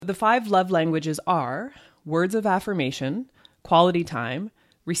The 5 love languages are words of affirmation, quality time,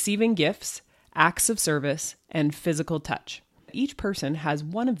 receiving gifts, acts of service, and physical touch. Each person has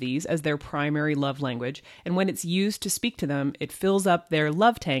one of these as their primary love language, and when it's used to speak to them, it fills up their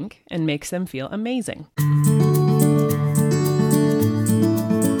love tank and makes them feel amazing.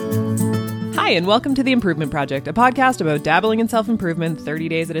 Hi, and welcome to The Improvement Project, a podcast about dabbling in self-improvement 30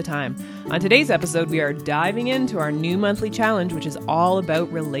 days at a time. On today's episode, we are diving into our new monthly challenge, which is all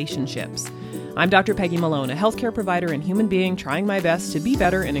about relationships. I'm Dr. Peggy Malone, a healthcare provider and human being trying my best to be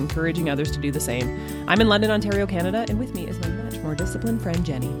better and encouraging others to do the same. I'm in London, Ontario, Canada, and with me is my much more disciplined friend,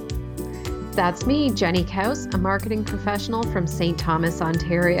 Jenny. That's me, Jenny Kaus, a marketing professional from St. Thomas,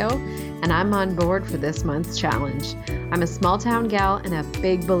 Ontario, and I'm on board for this month's challenge. I'm a small town gal and a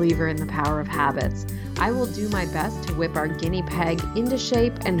big believer in the power of habits. I will do my best to whip our guinea peg into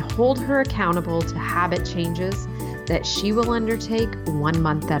shape and hold her accountable to habit changes that she will undertake 1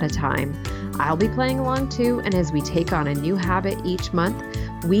 month at a time. I'll be playing along too, and as we take on a new habit each month,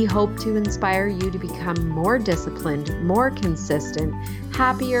 we hope to inspire you to become more disciplined, more consistent,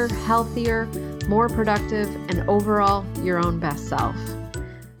 happier, healthier, more productive, and overall your own best self.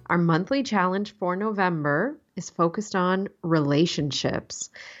 Our monthly challenge for November is focused on relationships.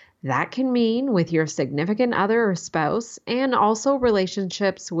 That can mean with your significant other or spouse, and also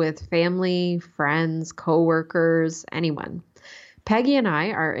relationships with family, friends, coworkers, anyone. Peggy and I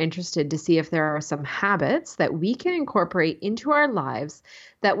are interested to see if there are some habits that we can incorporate into our lives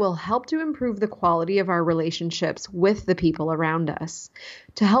that will help to improve the quality of our relationships with the people around us.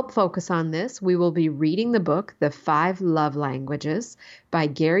 To help focus on this, we will be reading the book, The 5 Love Languages by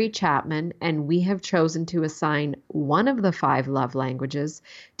Gary Chapman, and we have chosen to assign one of the 5 love languages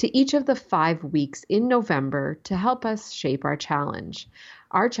to each of the 5 weeks in November to help us shape our challenge.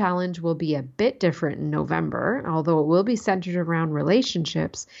 Our challenge will be a bit different in November, although it will be centered around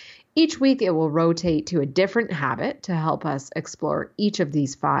relationships. Each week it will rotate to a different habit to help us explore each of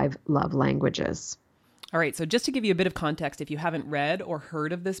these 5 love languages. All right, so just to give you a bit of context, if you haven't read or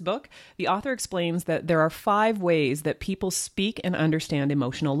heard of this book, the author explains that there are 5 ways that people speak and understand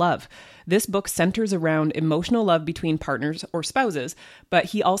emotional love. This book centers around emotional love between partners or spouses, but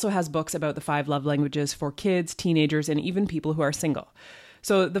he also has books about the 5 love languages for kids, teenagers, and even people who are single.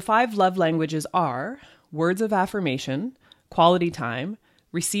 So the 5 love languages are words of affirmation, quality time,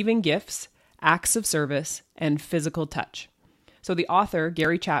 receiving gifts, acts of service, and physical touch. So the author,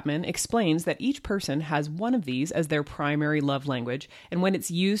 Gary Chapman, explains that each person has one of these as their primary love language, and when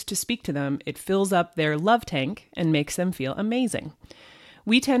it's used to speak to them, it fills up their love tank and makes them feel amazing.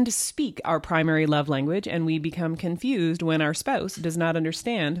 We tend to speak our primary love language, and we become confused when our spouse does not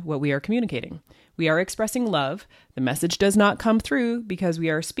understand what we are communicating. We are expressing love. The message does not come through because we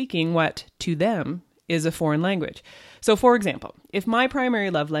are speaking what, to them, is a foreign language. So, for example, if my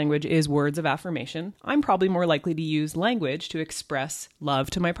primary love language is words of affirmation, I'm probably more likely to use language to express love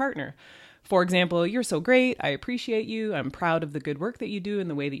to my partner. For example, you're so great, I appreciate you, I'm proud of the good work that you do and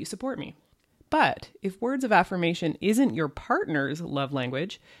the way that you support me. But if words of affirmation isn't your partner's love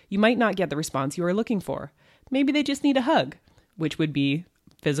language, you might not get the response you are looking for. Maybe they just need a hug, which would be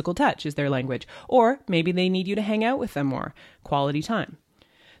physical touch is their language. Or maybe they need you to hang out with them more, quality time.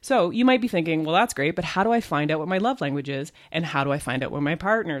 So you might be thinking, well, that's great, but how do I find out what my love language is? And how do I find out what my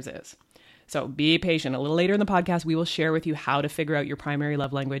partner's is? So be patient. A little later in the podcast, we will share with you how to figure out your primary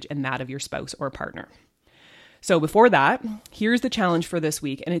love language and that of your spouse or partner. So before that, here's the challenge for this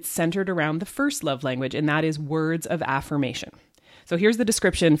week, and it's centered around the first love language, and that is words of affirmation. So here's the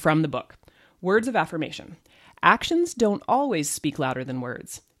description from the book. Words of affirmation. Actions don't always speak louder than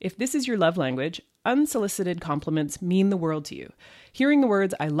words. If this is your love language, unsolicited compliments mean the world to you. Hearing the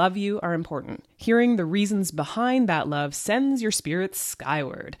words, I love you, are important. Hearing the reasons behind that love sends your spirits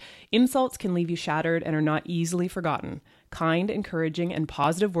skyward. Insults can leave you shattered and are not easily forgotten. Kind, encouraging, and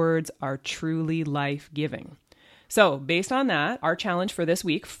positive words are truly life-giving. So based on that, our challenge for this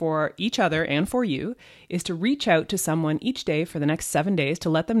week for each other and for you is to reach out to someone each day for the next 7 days to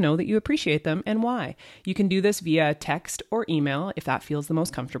let them know that you appreciate them and why. You can do this via text or email if that feels the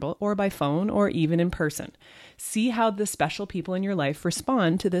most comfortable, or by phone or even in person. See how the special people in your life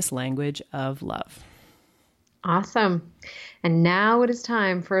respond to this language of love. Awesome. And now it is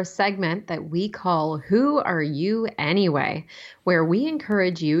time for a segment that we call Who Are You Anyway?, where we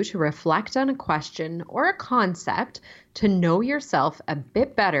encourage you to reflect on a question or a concept to know yourself a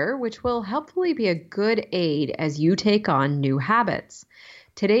bit better, which will hopefully be a good aid as you take on new habits.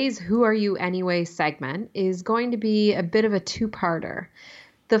 Today's Who Are You Anyway segment is going to be a bit of a two-parter.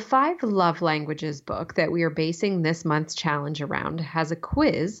 The 5 Love Languages book that we are basing this month's challenge around has a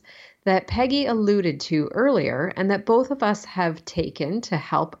quiz that Peggy alluded to earlier and that both of us have taken to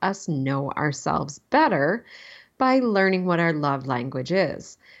help us know ourselves better by learning what our love language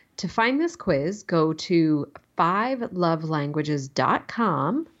is. To find this quiz, go to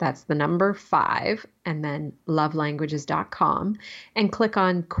 5lovelanguages.com. That's the number 5 and then lovelanguages.com and click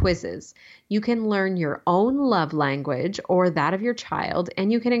on quizzes. You can learn your own love language or that of your child,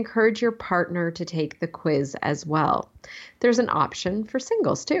 and you can encourage your partner to take the quiz as well. There's an option for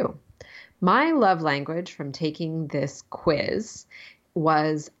singles too. My love language from taking this quiz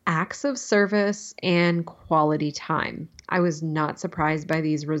was acts of service and quality time. I was not surprised by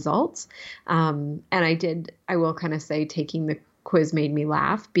these results. And I will kind of say taking the quiz made me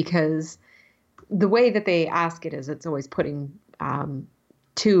laugh because the way that they ask it is it's always putting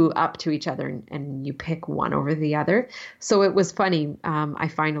two up to each other and you pick one over the other. So it was funny. I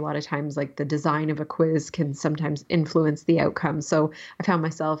find a lot of times like the design of a quiz can sometimes influence the outcome. So I found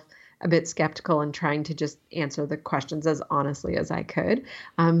myself a bit skeptical and trying to just answer the questions as honestly as I could.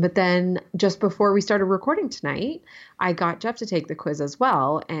 But then just before we started recording tonight, I got Jeff to take the quiz as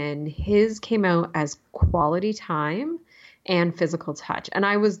well. And his came out as quality time and physical touch. And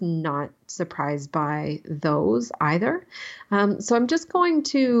I was not surprised by those either. So I'm just going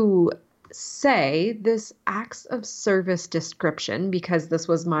to say this acts of service description because this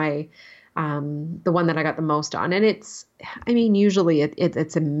was my the one that I got the most on. And usually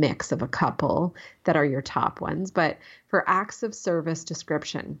it's a mix of a couple that are your top ones. But for acts of service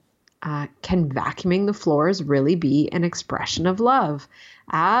description, can vacuuming the floors really be an expression of love?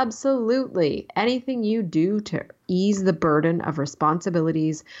 Absolutely. Anything you do to ease the burden of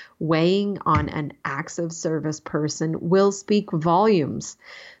responsibilities weighing on an acts of service person will speak volumes.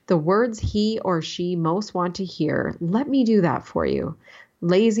 The words he or she most want to hear, let me do that for you.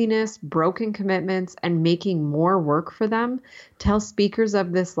 Laziness, broken commitments, and making more work for them tell speakers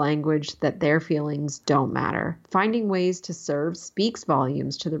of this language that their feelings don't matter. Finding ways to serve speaks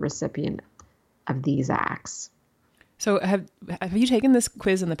volumes to the recipient of these acts. So have you taken this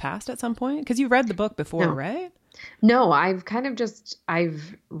quiz in the past at some point? Because you read the book before, No. right? No, I've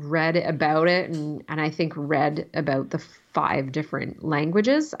read about it and I think read about the 5 different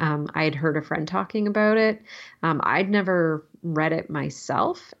languages. I had heard a friend talking about it. I'd never read it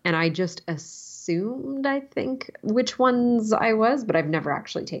myself and I just assumed, I think, which ones I was, but I've never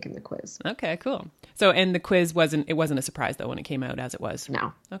actually taken the quiz. Okay, cool. So, and the quiz wasn't a surprise though when it came out as it was?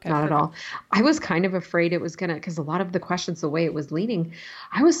 No, okay, not perfect. at all. I was kind of afraid it was going to, because a lot of the questions, the way it was leaning,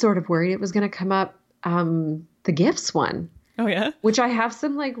 I was sort of worried it was going to come up the gifts one. Oh, yeah? Which I have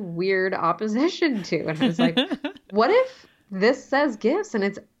some like weird opposition to. And I was like, what if this says gifts and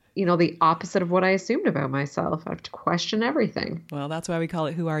it's, the opposite of what I assumed about myself? I have to question everything. Well, that's why we call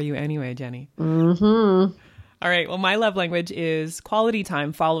it Who Are You Anyway, Jenny? Mm-hmm. All right. Well, my love language is quality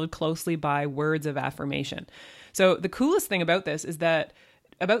time followed closely by words of affirmation. So the coolest thing about this is that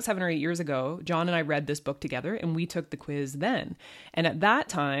about 7 or 8 years ago, John and I read this book together and we took the quiz then. And at that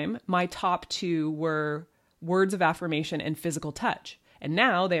time, my top 2 were words of affirmation and physical touch. And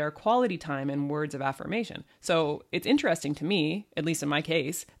now they are quality time and words of affirmation. So it's interesting to me, at least in my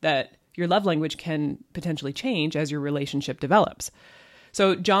case, that your love language can potentially change as your relationship develops.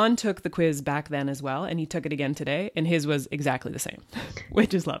 So John took the quiz back then as well, and he took it again today, and his was exactly the same,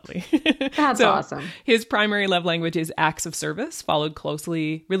 which is lovely. That's awesome. His primary love language is acts of service, followed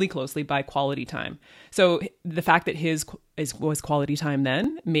really closely by quality time. So the fact that his was quality time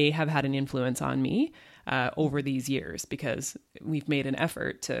then may have had an influence on me over these years, because we've made an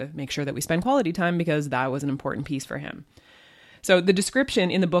effort to make sure that we spend quality time because that was an important piece for him. So the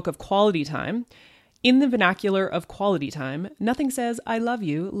description in the book of quality time: in the vernacular of quality time, nothing says I love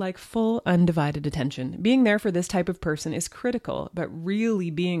you like full undivided attention. Being there for this type of person is critical, but really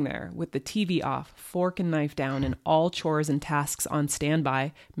being there with the TV off, fork and knife down, and all chores and tasks on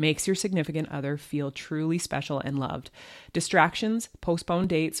standby makes your significant other feel truly special and loved. Distractions, postponed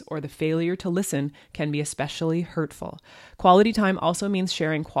dates, or the failure to listen can be especially hurtful. Quality time also means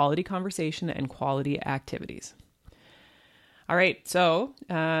sharing quality conversation and quality activities. All right, so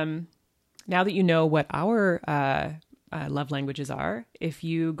now that you know what our love languages are, if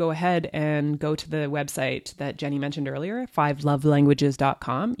you go ahead and go to the website that Jenny mentioned earlier,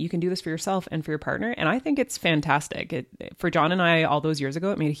 5lovelanguages.com, you can do this for yourself and for your partner. And I think it's fantastic. For John and I, all those years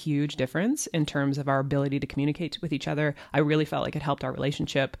ago, it made a huge difference in terms of our ability to communicate with each other. I really felt like it helped our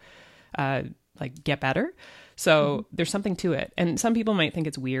relationship get better. So there's something to it. And some people might think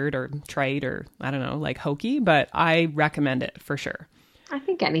it's weird or trite or, I don't know, like hokey, but I recommend it for sure. I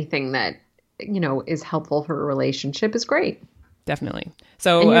think anything that, is helpful for a relationship is great. Definitely.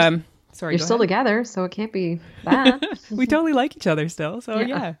 So Sorry, You're go still ahead. together, so it can't be that. We totally like each other still. So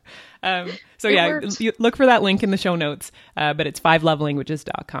yeah. So It yeah, worked. you look for that link in the show notes, but it's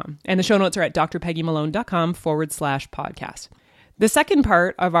 5lovelanguages.com. And the show notes are at drpeggymalone.com/podcast. The second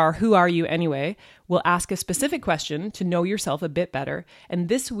part of our Who Are You Anyway will ask a specific question to know yourself a bit better. And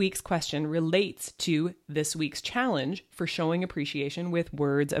this week's question relates to this week's challenge for showing appreciation with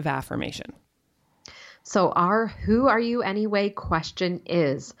words of affirmation. So our Who Are You Anyway question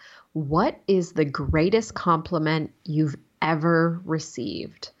is, what is the greatest compliment you've ever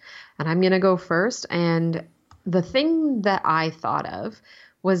received? And I'm going to go first. And the thing that I thought of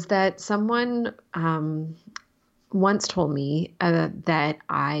was that someone once told me that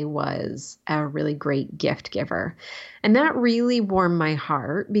I was a really great gift giver. And that really warmed my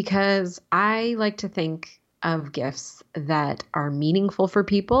heart because I like to think of gifts that are meaningful for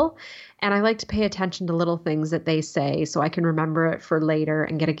people. And I like to pay attention to little things that they say so I can remember it for later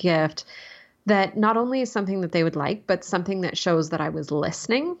and get a gift that not only is something that they would like, but something that shows that I was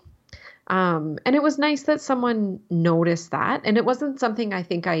listening. And it was nice that someone noticed that. And it wasn't something I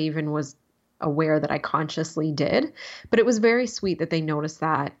think I even was aware that I consciously did, but it was very sweet that they noticed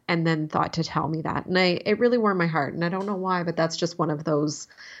that and then thought to tell me that. And it really warmed my heart. And I don't know why, but that's just one of those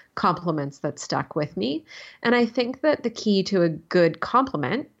compliments that stuck with me. And I think that the key to a good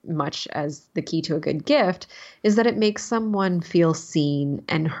compliment, much as the key to a good gift, is that it makes someone feel seen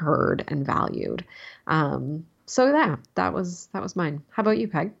and heard and valued. So yeah, that was mine. How about you,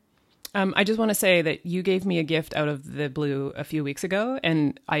 Peg? I just want to say that you gave me a gift out of the blue a few weeks ago,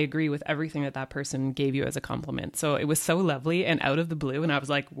 and I agree with everything that person gave you as a compliment. So it was so lovely and out of the blue, and I was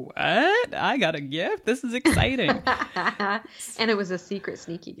like, what? I got a gift? This is exciting. And it was a secret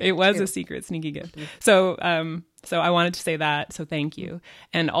sneaky gift. It was a secret sneaky gift. So I wanted to say that, so thank you.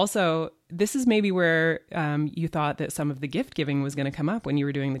 And also, this is maybe where you thought that some of the gift giving was going to come up when you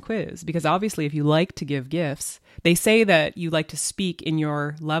were doing the quiz. Because obviously, if you like to give gifts, they say that you like to speak in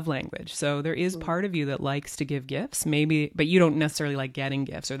your love language. So there is part of you that likes to give gifts, maybe, but you don't necessarily like getting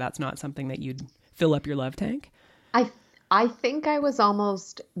gifts, or that's not something that you'd fill up your love tank. I think I was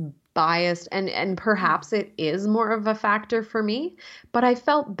almost biased, and perhaps it is more of a factor for me, but I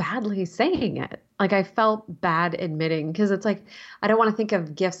felt badly saying it. Like I felt bad admitting, because it's like, I don't want to think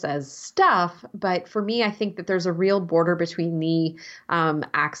of gifts as stuff, but for me, I think that there's a real border between the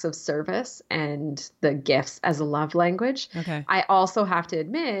acts of service and the gifts as a love language. Okay. I also have to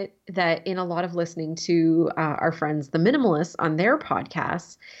admit that in a lot of listening to our friends, the Minimalists, on their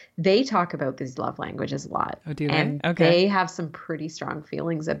podcasts, they talk about these love languages a lot. Oh, do they? And Okay. they have some pretty strong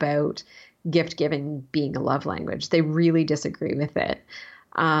feelings about gift giving being a love language. They really disagree with it.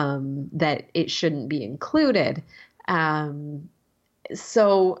 That it shouldn't be included. So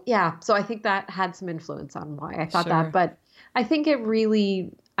I think that had some influence on why I thought Sure. that, but I think it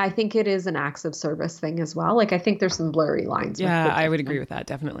is an acts of service thing as well. Like I think there's some blurry lines. Yeah, with I would agree with that,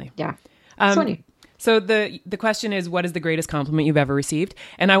 definitely. Yeah. So the question is, what is the greatest compliment you've ever received?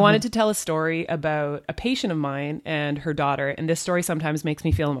 And I wanted to tell a story about a patient of mine and her daughter. And this story sometimes makes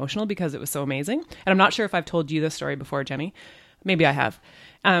me feel emotional because it was so amazing. And I'm not sure if I've told you this story before, Jenny. Maybe I have.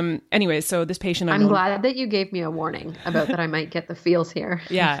 Anyway, so this patient... I'm glad that you gave me a warning about that I might get the feels here.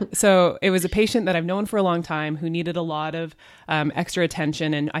 Yeah. So it was a patient that I've known for a long time who needed a lot of extra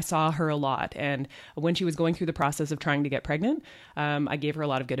attention, and I saw her a lot. And when she was going through the process of trying to get pregnant, I gave her a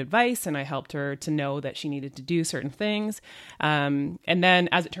lot of good advice, and I helped her to know that she needed to do certain things. And then,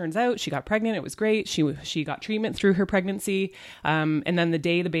 as it turns out, she got pregnant. It was great. She got treatment through her pregnancy. And then the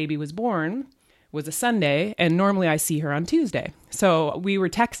day the baby was born was a Sunday, and normally I see her on Tuesday. So we were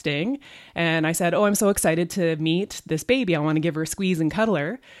texting, and I said, I'm so excited to meet this baby. I want to give her a squeeze and cuddle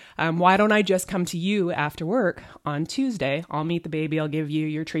her. Why don't I just come to you after work on Tuesday? I'll meet the baby, I'll give you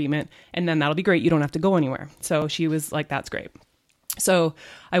your treatment, and then that'll be great. You don't have to go anywhere. So she was like, that's great. So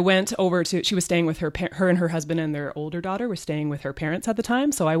I went over she was staying with her and her husband, and their older daughter was staying with her parents at the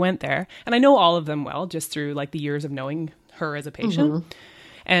time. So I went there, and I know all of them well, just through like the years of knowing her as a patient. Mm-hmm.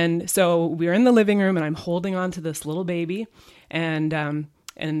 And so we're in the living room, and I'm holding on to this little baby, and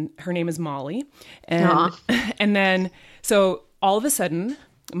her name is Molly. And and then so all of a sudden,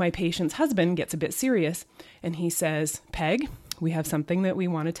 my patient's husband gets a bit serious, and he says, "Peg, we have something that we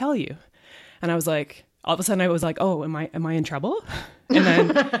want to tell you." And I was like, all of a sudden I was like, "Oh, am I in trouble?"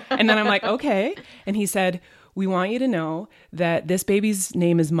 And then I'm like, "Okay." And he said, "We want you to know that this baby's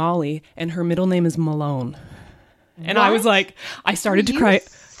name is Molly, and her middle name is Malone." And what? I was like, I started to cry.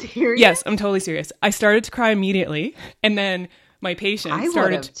 Serious? Yes, I'm totally serious. I started to cry immediately. And then My patient I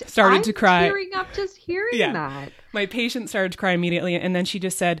started to cry. I'm tearing up just hearing that. My patient started to cry immediately, and then she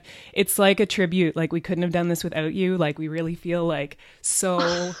just said, "It's like a tribute. Like, we couldn't have done this without you. Like, we really feel like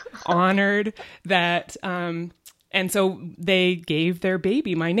so honored that." And so they gave their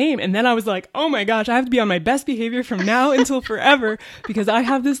baby my name, and then I was like, "Oh my gosh, I have to be on my best behavior from now until forever because I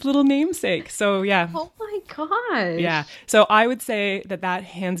have this little namesake." So yeah. Oh my gosh. Yeah. So I would say that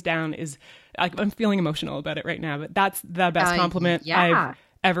hands down is. I'm feeling emotional about it right now, but that's the best compliment I've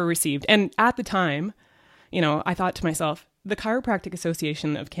ever received. And at the time, I thought to myself, the Chiropractic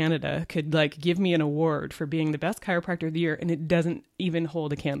Association of Canada could like give me an award for being the best chiropractor of the year, and it doesn't even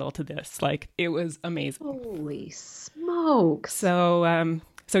hold a candle to this. Like, it was amazing. Holy smokes. So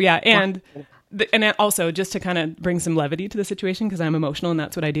yeah. And and also, just to kind of bring some levity to the situation, because I'm emotional and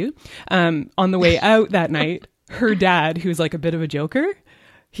that's what I do. On the way out that night, her dad, who's like a bit of a joker,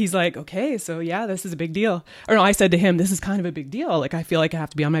 he's like, "Okay, so yeah, this is a big deal." Or no, I said to him, "This is kind of a big deal. Like, I feel like I have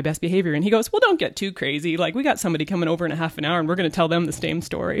to be on my best behavior." And he goes, "Well, don't get too crazy. Like, we got somebody coming over in a half an hour and we're going to tell them the same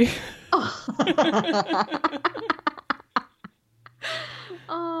story."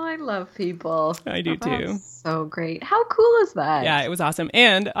 Oh, I love people. I do too. So great. How cool is that? Yeah, it was awesome.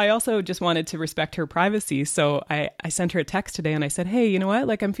 And I also just wanted to respect her privacy. So I sent her a text today and I said, "Hey, you know what?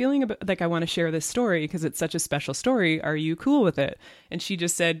 Like, I'm feeling like I want to share this story because it's such a special story. Are you cool with it?" And she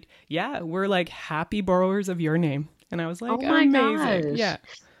just said, "Yeah, we're like happy borrowers of your name." And I was like, "Oh my amazing." gosh. Yeah.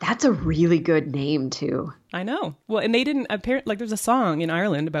 That's a really good name too. I know. Well, and they didn't apparently, like, there's a song in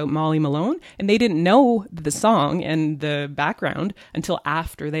Ireland about Molly Malone, and they didn't know the song and the background until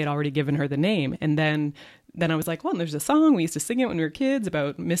after they had already given her the name. And then I was like, "Well, there's a song. We used to sing it when we were kids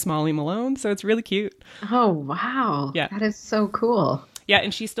about Miss Molly Malone." So it's really cute. Oh, wow. Yeah. That is so cool. Yeah.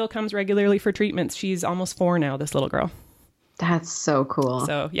 And she still comes regularly for treatments. She's almost 4 now, this little girl. That's so cool.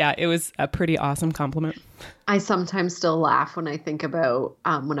 So yeah, it was a pretty awesome compliment. I sometimes still laugh when I think about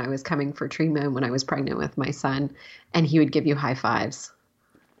when I was coming for treatment, when I was pregnant with my son, and he would give you high fives.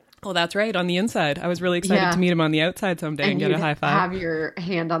 Oh, that's right. On the inside. I was really excited to meet him on the outside someday and get a high five. Have your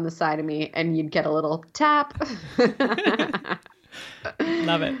hand on the side of me and you'd get a little tap.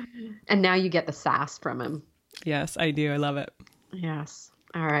 Love it. And now you get the sass from him. Yes, I do. I love it. Yes.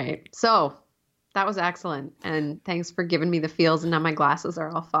 All right. So that was excellent. And thanks for giving me the feels. And now my glasses are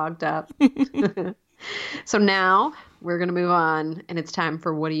all fogged up. So now we're going to move on, and it's time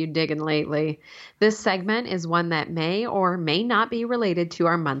for What Are You Digging Lately? This segment is one that may or may not be related to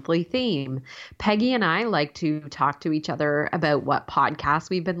our monthly theme. Peggy and I like to talk to each other about what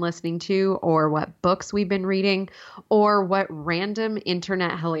podcasts we've been listening to, or what books we've been reading, or what random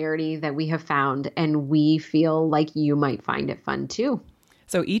internet hilarity that we have found, and we feel like you might find it fun too.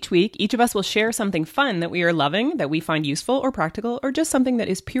 So each week, each of us will share something fun that we are loving, that we find useful or practical, or just something that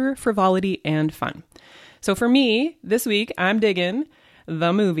is pure frivolity and fun. So for me, this week, I'm digging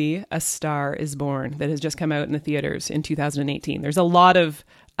the movie A Star is Born that has just come out in the theaters in 2018. There's a lot of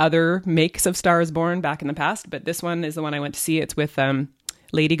other makes of Star is Born back in the past, but this one is the one I went to see. It's with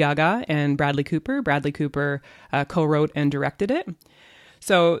Lady Gaga and Bradley Cooper. Bradley Cooper co-wrote and directed it.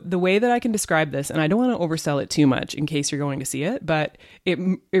 So the way that I can describe this, and I don't want to oversell it too much in case you're going to see it, but it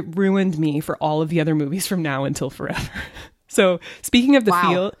ruined me for all of the other movies from now until forever. So speaking of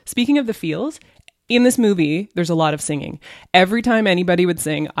the feels, in this movie, there's a lot of singing. Every time anybody would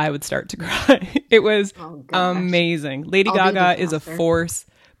sing, I would start to cry. It was amazing. Lady Gaga is a force.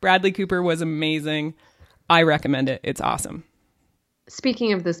 Bradley Cooper was amazing. I recommend it. It's awesome.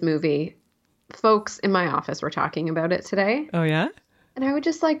 Speaking of this movie, folks in my office were talking about it today. Oh, yeah? And I would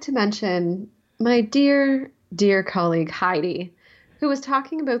just like to mention my dear, dear colleague Heidi, who was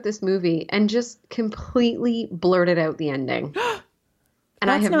talking about this movie and just completely blurted out the ending. And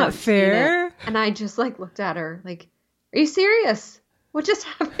That's I have not fair. Seen it. And I just looked at her like, "Are you serious? What just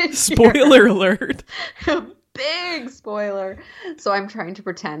happened?" Spoiler alert. Big spoiler. So I'm trying to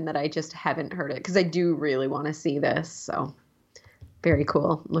pretend that I just haven't heard it because I do really want to see this. So very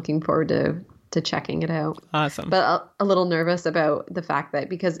cool. Looking forward to checking it out. Awesome. But a little nervous about the fact that,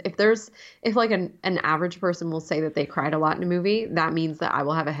 because if like an average person will say that they cried a lot in a movie, that means that I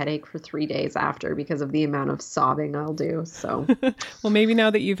will have a headache for 3 days after because of the amount of sobbing I'll do. So, well, maybe now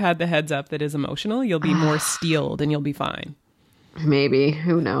that you've had the heads up that is emotional, you'll be more steeled and you'll be fine. Maybe.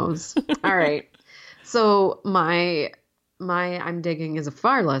 Who knows? All right. So my I'm digging is a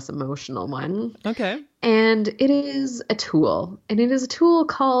far less emotional one. Okay. And it is a tool. And it is a tool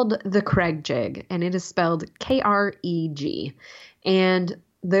called the Kreg Jig. And it is spelled Kreg. And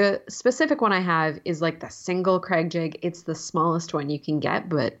the specific one I have is like the single Kreg Jig. It's the smallest one you can get,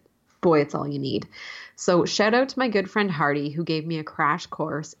 but boy, it's all you need. So shout out to my good friend Hardy, who gave me a crash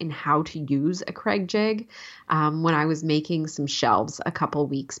course in how to use a Craig jig when I was making some shelves a couple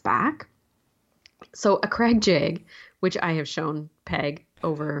weeks back. So a Craig jig, which I have shown Peg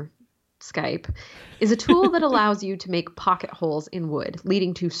over Skype, is a tool that allows you to make pocket holes in wood,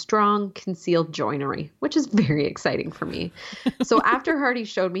 leading to strong concealed joinery, which is very exciting for me. So after Hardy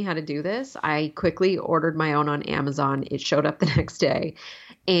showed me how to do this, I quickly ordered my own on Amazon. It showed up the next day,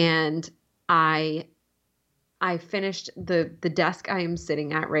 and I finished the desk I am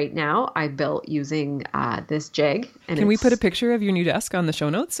sitting at right now. I built using this jig. And can we put a picture of your new desk on the show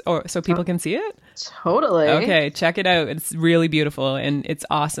notes or so people can see it? Totally. Okay, check it out. It's really beautiful. And it's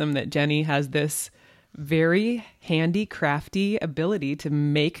awesome that Jenny has this very handy, crafty ability to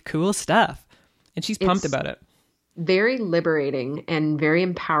make cool stuff. And she's pumped about it. Very liberating and very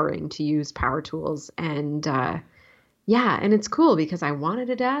empowering to use power tools. And yeah, and it's cool because I wanted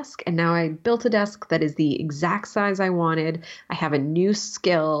a desk, and now I built a desk that is the exact size I wanted. I have a new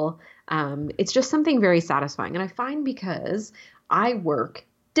skill. It's just something very satisfying. And I find because I work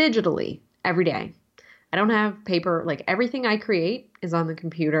digitally every day, I don't have paper. Like, everything I create is on the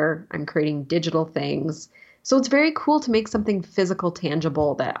computer. I'm creating digital things. So it's very cool to make something physical,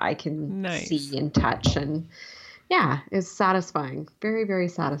 tangible that I can see and touch. And yeah, it's satisfying. Very, very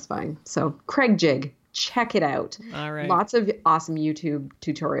satisfying. So Craig jig. Check it out. All right. Lots of awesome YouTube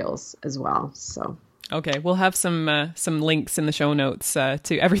tutorials as well. So, okay, we'll have some links in the show notes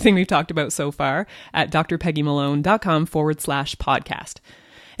to everything we've talked about so far at drpeggymalone.com/podcast.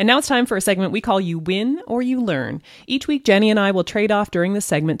 And now it's time for a segment we call You Win or You Learn. Each week, Jenny and I will trade off during this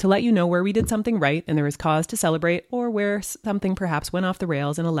segment to let you know where we did something right and there is cause to celebrate, or where something perhaps went off the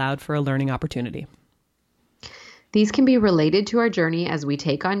rails and allowed for a learning opportunity. These can be related to our journey as we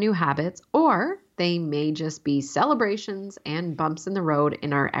take on new habits, or they may just be celebrations and bumps in the road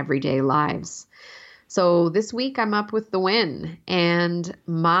in our everyday lives. So this week I'm up with the win, and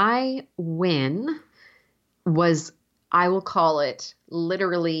my win was, I will call it,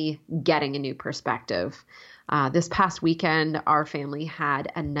 literally getting a new perspective. This past weekend, our family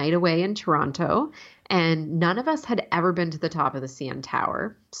had a night away in Toronto, and none of us had ever been to the top of the CN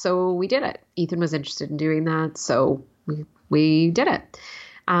Tower. So we did it. Ethan was interested in doing that, so we did it.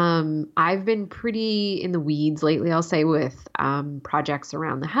 I've been pretty in the weeds lately, I'll say, with projects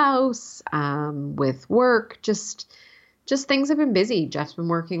around the house, with work, just things have been busy. Jeff's been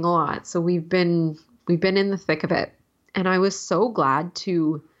working a lot. So we've been in the thick of it. And I was so glad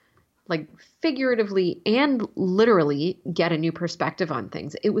to, like, figuratively and literally get a new perspective on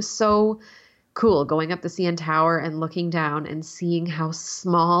things. It was so cool going up the CN Tower and looking down and seeing how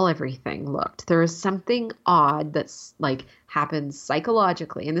small everything looked. There is something odd that's like happens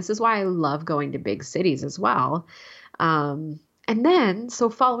psychologically. And this is why I love going to big cities as well. And then, so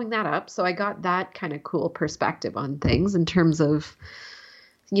following that up, so I got that kind of cool perspective on things in terms of,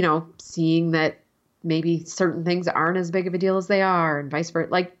 you know, seeing that maybe certain things aren't as big of a deal as they are, and vice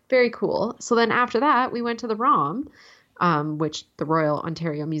versa. Like, very cool. So then after that, we went to the ROM, which the Royal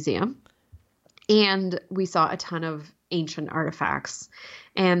Ontario Museum, and we saw a ton of ancient artifacts.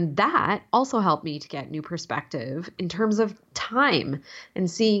 And that also helped me to get new perspective in terms of time and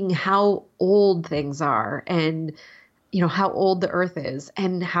seeing how old things are, and, you know, how old the earth is,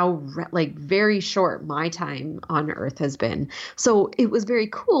 and how like very short my time on earth has been. So it was very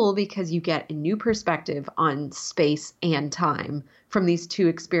cool because you get a new perspective on space and time from these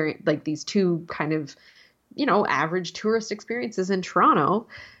two these two kind of, you know, average tourist experiences in Toronto.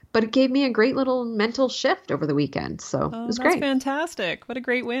 But it gave me a great little mental shift over the weekend. So it was great. That's fantastic. What a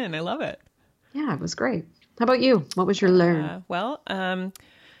great win. I love it. Yeah, it was great. How about you? What was your learn?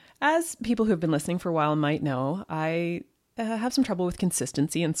 As people who have been listening for a while might know, I have some trouble with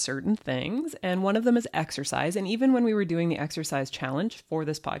consistency in certain things. And one of them is exercise. And even when we were doing the exercise challenge for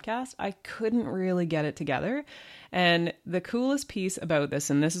this podcast, I couldn't really get it together. And the coolest piece about this,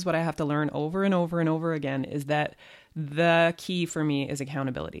 and this is what I have to learn over and over and over again, is that the key for me is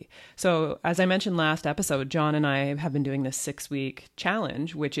accountability. So as I mentioned last episode, John and I have been doing this 6-week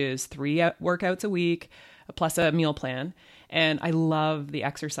challenge, which is 3 workouts a week plus a meal plan. And I love the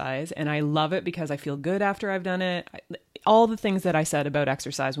exercise, and I love it because I feel good after I've done it. All the things that I said about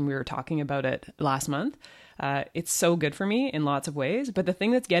exercise when we were talking about it last month, it's so good for me in lots of ways. But the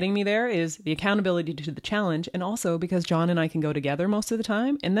thing that's getting me there is the accountability to the challenge, and also because John and I can go together most of the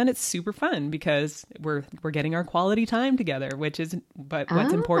time, and then it's super fun because we're getting our quality time together, which is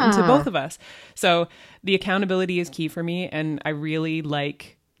what's important to both of us. So the accountability is key for me, and I really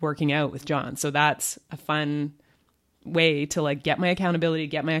like working out with John. So that's a fun way to like get my accountability,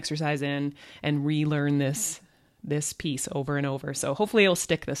 get my exercise in, and relearn this this piece over and over. So hopefully it'll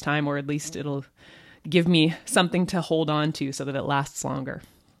stick this time, or at least it'll give me something to hold on to so that it lasts longer.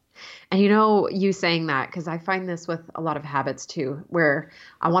 And you saying that, because I find this with a lot of habits too, where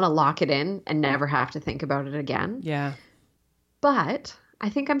I want to lock it in and never have to think about it again. Yeah. But I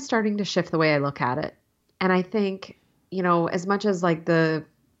think I'm starting to shift the way I look at it. And I think, as much as like that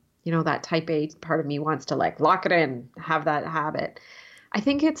type A part of me wants to like lock it in, have that habit, I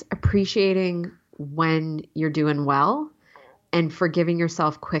think it's appreciating when you're doing well and forgiving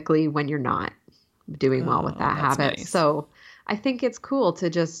yourself quickly when you're not doing well with that habit. Nice. So I think it's cool to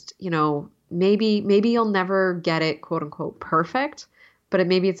just, maybe you'll never get it quote unquote perfect, but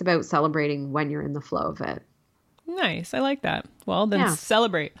maybe it's about celebrating when you're in the flow of it. Nice. I like that. Well, then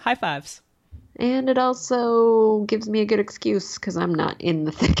celebrate. High fives. And it also gives me a good excuse because I'm not in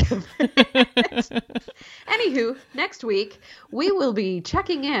the thick of it. Anywho, next week, we will be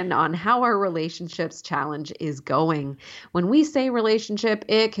checking in on how our relationships challenge is going. When we say relationship,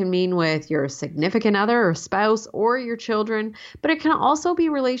 it can mean with your significant other or spouse or your children, but it can also be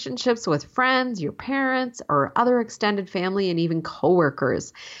relationships with friends, your parents, or other extended family, and even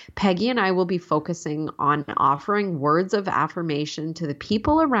coworkers. Peggy and I will be focusing on offering words of affirmation to the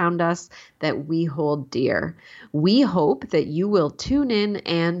people around us that we hold dear. We hope that you will tune in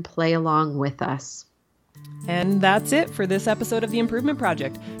and play along with us. And that's it for this episode of The Improvement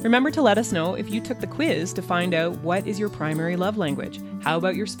Project. Remember to let us know if you took the quiz to find out what is your primary love language. How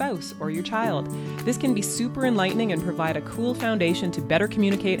about your spouse or your child? This can be super enlightening and provide a cool foundation to better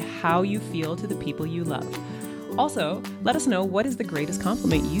communicate how you feel to the people you love. Also, let us know what is the greatest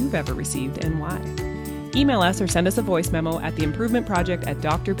compliment you've ever received and why. Email us or send us a voice memo at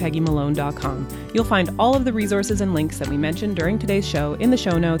theimprovementproject@drpeggymalone.com. You'll find all of the resources and links that we mentioned during today's show in the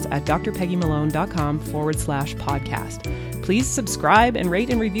show notes at drpeggymalone.com/podcast. Please subscribe and rate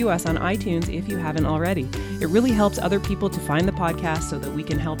and review us on iTunes if you haven't already. It really helps other people to find the podcast so that we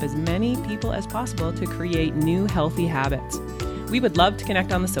can help as many people as possible to create new healthy habits. We would love to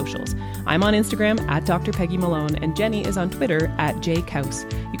connect on the socials. I'm on Instagram at Dr. Peggy Malone, and Jenny is on Twitter at JKaus.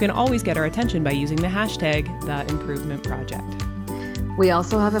 You can always get our attention by using the hashtag #TheImprovementProject. We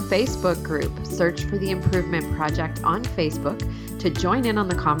also have a Facebook group. Search for The Improvement Project on Facebook to join in on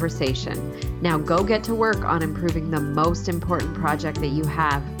the conversation. Now go get to work on improving the most important project that you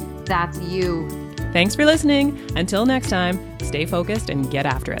have. That's you. Thanks for listening. Until next time, stay focused and get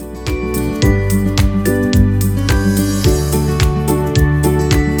after it.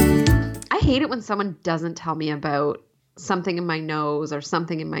 I hate it when someone doesn't tell me about something in my nose or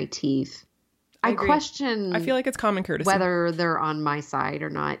something in my teeth. I question. I feel like it's common courtesy. Whether they're on my side or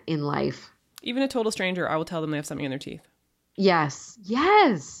not in life. Even a total stranger, I will tell them they have something in their teeth. Yes.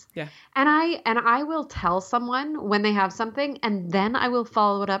 Yes. Yeah. And I will tell someone when they have something, and then I will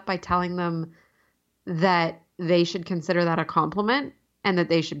follow it up by telling them that they should consider that a compliment and that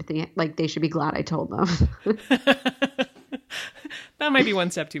they should they should be glad I told them. That might be one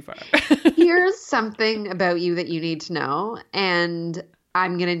step too far. Here's something about you that you need to know, and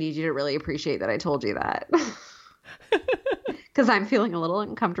I'm going to need you to really appreciate that I told you that. Because I'm feeling a little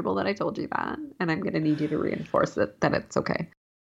uncomfortable that I told you that, and I'm going to need you to reinforce it, that it's okay.